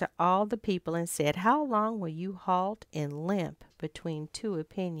to all the people and said, how long will you halt and limp between two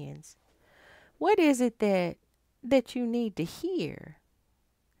opinions? What is it that you need to hear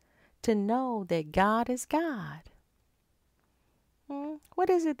to know that God is God?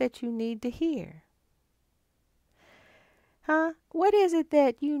 What is it that you need to hear? What is it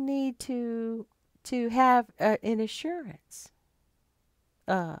that you need to have an assurance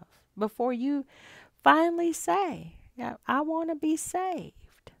of before you finally say, I want to be saved?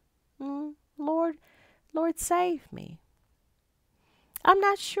 Lord, save me. I'm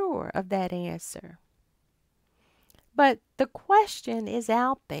not sure of that answer. But the question is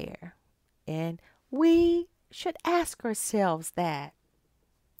out there, and we should ask ourselves that.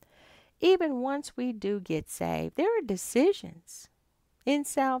 Even once we do get saved, there are decisions in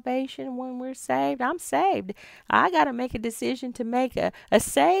salvation when we're saved. I'm saved. I got to make a decision to make a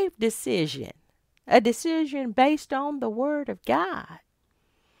saved decision, a decision based on the Word of God.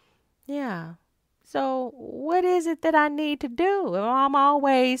 Yeah. So what is it that I need to do? I'm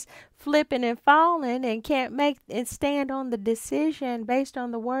always flipping and falling and can't make and stand on the decision based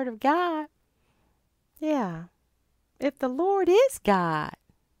on the Word of God. Yeah. If the Lord is God,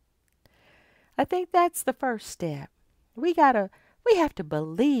 I think that's the first step. We have to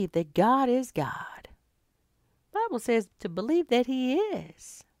believe that God is God. The Bible says to believe that he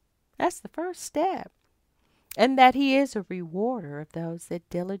is. That's the first step. And that he is a rewarder of those that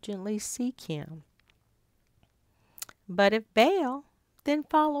diligently seek him. But if Baal, then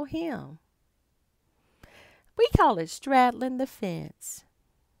follow him. We call it straddling the fence.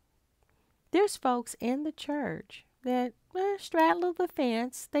 There's folks in the church that straddle the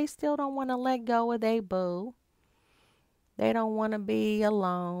fence. They still don't want to let go of their boo. They don't want to be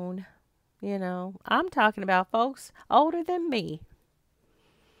alone. You know, I'm talking about folks older than me.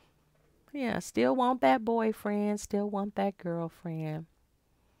 Yeah, still want that boyfriend, still want that girlfriend.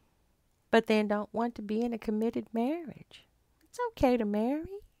 But then don't want to be in a committed marriage. It's okay to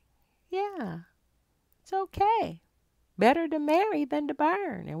marry. Yeah, it's okay. Better to marry than to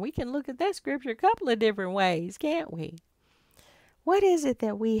burn. And we can look at that scripture a couple of different ways, can't we? What is it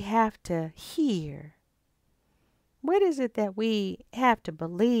that we have to hear? What is it that we have to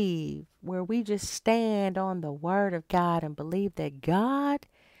believe where we just stand on the Word of God and believe that God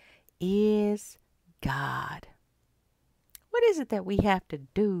is God? What is it that we have to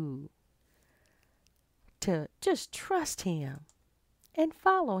do to just trust him and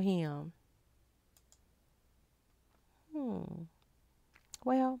follow him?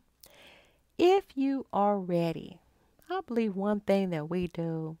 Well, if you are ready, I believe one thing that we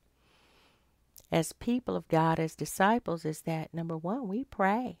do as people of God, as disciples, is that number one, we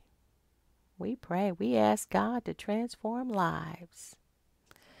pray. We pray. We ask God to transform lives.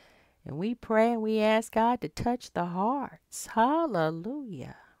 And we pray and we ask God to touch the hearts.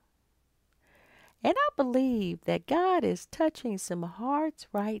 Hallelujah. And I believe that God is touching some hearts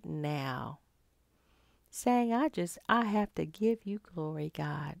right now, saying, I have to give you glory,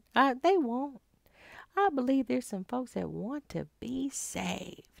 God. They won't. I believe there's some folks that want to be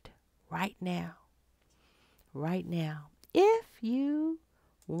saved right now. Right now. If you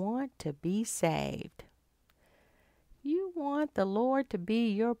want to be saved, you want the Lord to be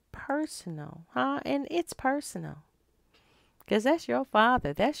your personal, and it's personal. Because that's your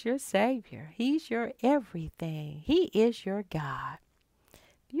Father. That's your Savior. He's your everything. He is your God.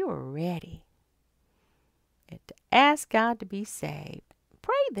 You are ready to ask God to be saved.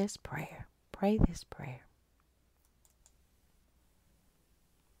 Pray this prayer. Pray this prayer.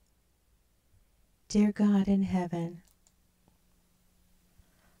 Dear God in heaven,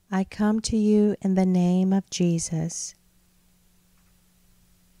 I come to you in the name of Jesus.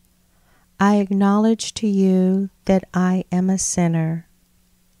 I acknowledge to you that I am a sinner,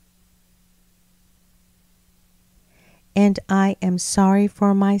 and I am sorry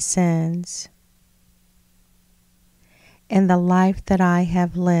for my sins and the life that I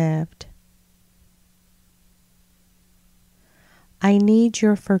have lived. I need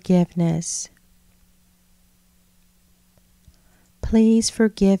your forgiveness. Please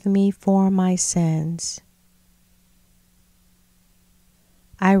forgive me for my sins.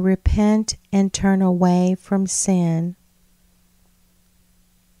 I repent and turn away from sin,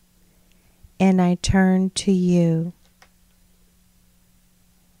 and I turn to you.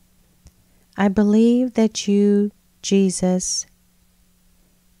 I believe that you, Jesus,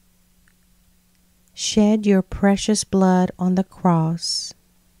 shed your precious blood on the cross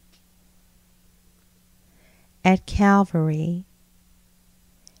at Calvary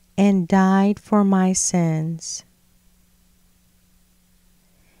and died for my sins.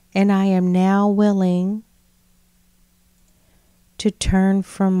 And I am now willing to turn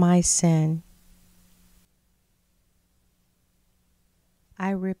from my sin. I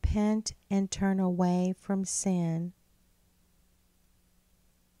repent and turn away from sin,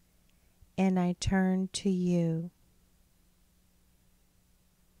 and I turn to you.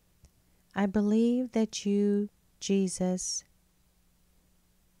 I believe that you, Jesus,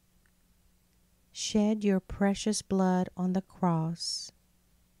 shed your precious blood on the cross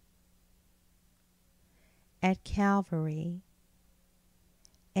at Calvary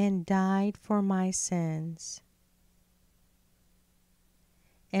and died for my sins.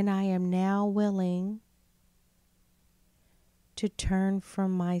 And I am now willing to turn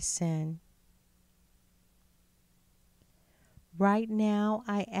from my sin. Right now,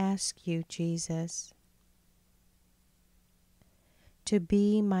 I ask you, Jesus, to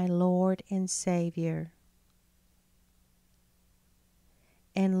be my Lord and Savior,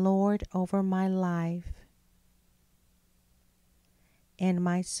 and Lord over my life and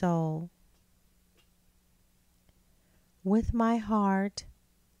my soul. With my heart,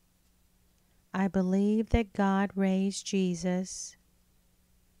 I believe that God raised Jesus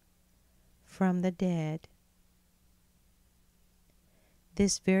from the dead.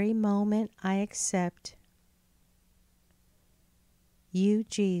 This very moment, I accept you,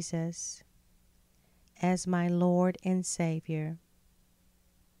 Jesus, as my Lord and Savior.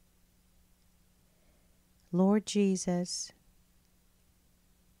 Lord Jesus,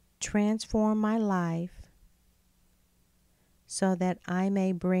 transform my life so that I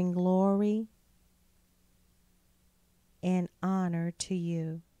may bring glory and honor to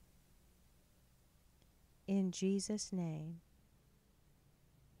you. In Jesus' name.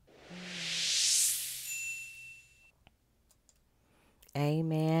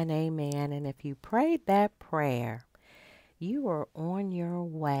 Amen. Amen. And if you prayed that prayer, you are on your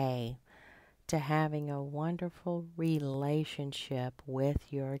way to having a wonderful relationship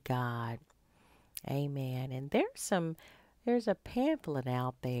with your God. Amen. And there's a pamphlet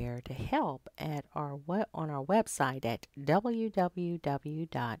out there to help at on our website at www.lfhhm.org.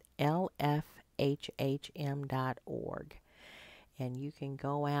 And you can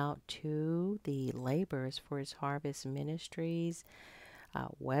go out to the Laborers for His Harvest Ministries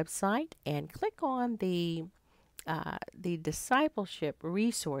website and click on the Discipleship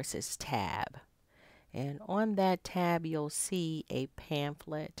Resources tab. And on that tab, you'll see uh,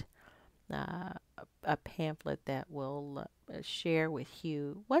 a pamphlet that will share with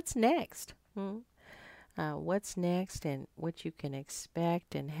you what's next. What's next and what you can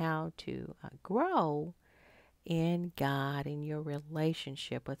expect and how to grow in God, in your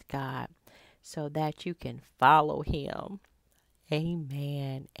relationship with God, so that you can follow Him.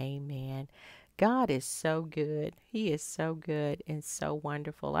 Amen. Amen. God is so good. He is so good and so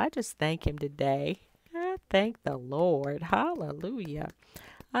wonderful. I just thank Him today. I thank the Lord. Hallelujah.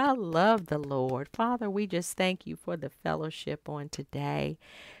 I love the Lord. Father, we just thank you for the fellowship on today.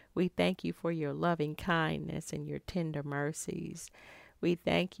 We thank you for your loving kindness and your tender mercies. We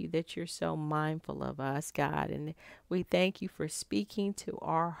thank you that you're so mindful of us, God, and we thank you for speaking to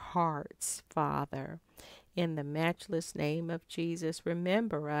our hearts, Father. In the matchless name of Jesus,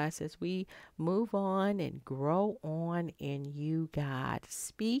 remember us as we move on and grow on in you, God.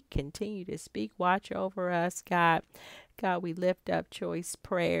 Speak, continue to speak, watch over us, God. God, we lift up choice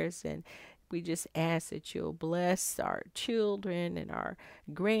prayers and we just ask that you'll bless our children and our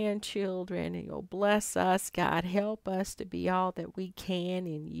grandchildren and you'll bless us, God. Help us to be all that we can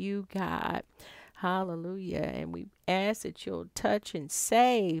in you, God. Hallelujah. And we ask that you'll touch and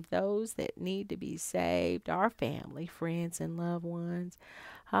save those that need to be saved, our family, friends, and loved ones.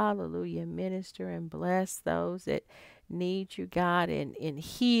 Hallelujah. Minister and bless those that need you, God, in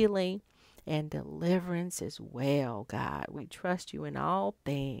healing and deliverance as well, God. We trust you in all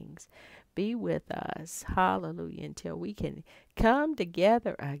things. Be with us, hallelujah, until we can come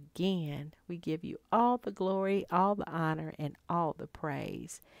together again. We give you all the glory, all the honor, and all the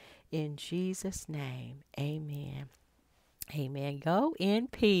praise. In Jesus' name, amen. Amen. Go in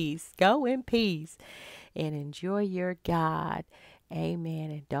peace. Go in peace and enjoy your God.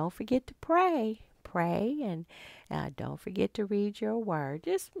 Amen. And don't forget to pray. Pray and don't forget to read your word.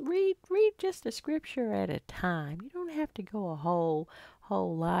 Just read just a scripture at a time. You don't have to go a whole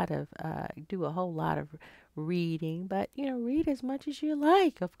lot of do a whole lot of reading, but read as much as you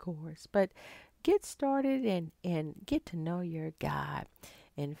like, of course. But get started and get to know your God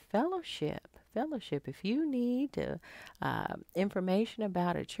and fellowship. If you need information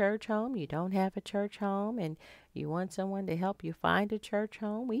about a church home, you don't have a church home, and you want someone to help you find a church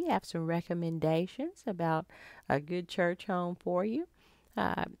home, we have some recommendations about a good church home for you.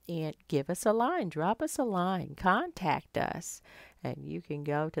 And give us a line, drop us a line, contact us. And you can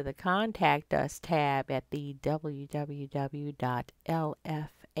go to the Contact Us tab at the www.lfhhm.org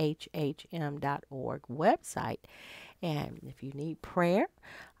website. And if you need prayer,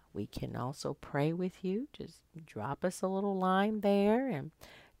 we can also pray with you. Just drop us a little line there and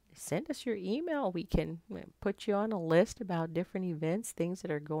send us your email. We can put you on a list about different events, things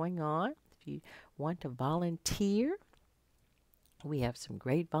that are going on. If you want to volunteer, we have some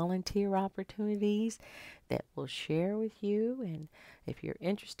great volunteer opportunities that we'll share with you. And if you're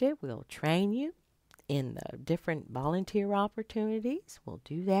interested, we'll train you in the different volunteer opportunities. We'll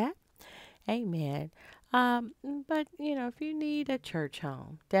do that. Amen. But if you need a church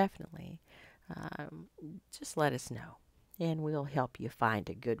home, definitely just let us know and we'll help you find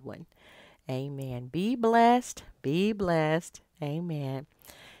a good one. Amen. Be blessed. Be blessed. Amen.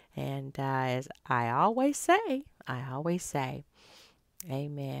 And as I always say,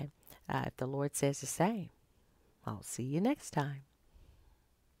 amen. If the Lord says the same, I'll see you next time.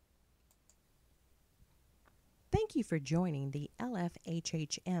 Thank you for joining the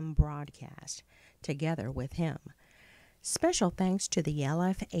LFHHM broadcast, Together with Him. Special thanks to the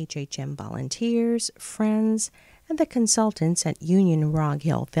LFHHM volunteers, friends, and the consultants at Union Rog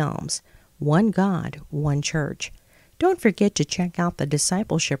Hill Films. One God, one church. Don't forget to check out the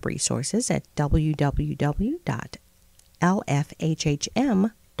discipleship resources at www.lfhhm.org.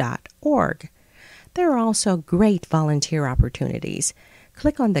 There are also great volunteer opportunities.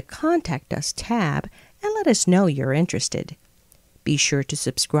 Click on the Contact Us tab and let us know you're interested. Be sure to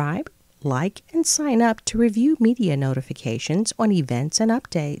subscribe, like, and sign up to review media notifications on events and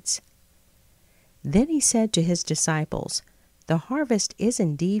updates. Then he said to his disciples, "The harvest is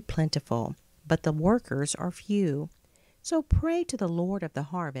indeed plentiful, but the workers are few. So pray to the Lord of the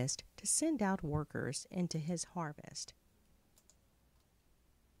harvest to send out workers into his harvest."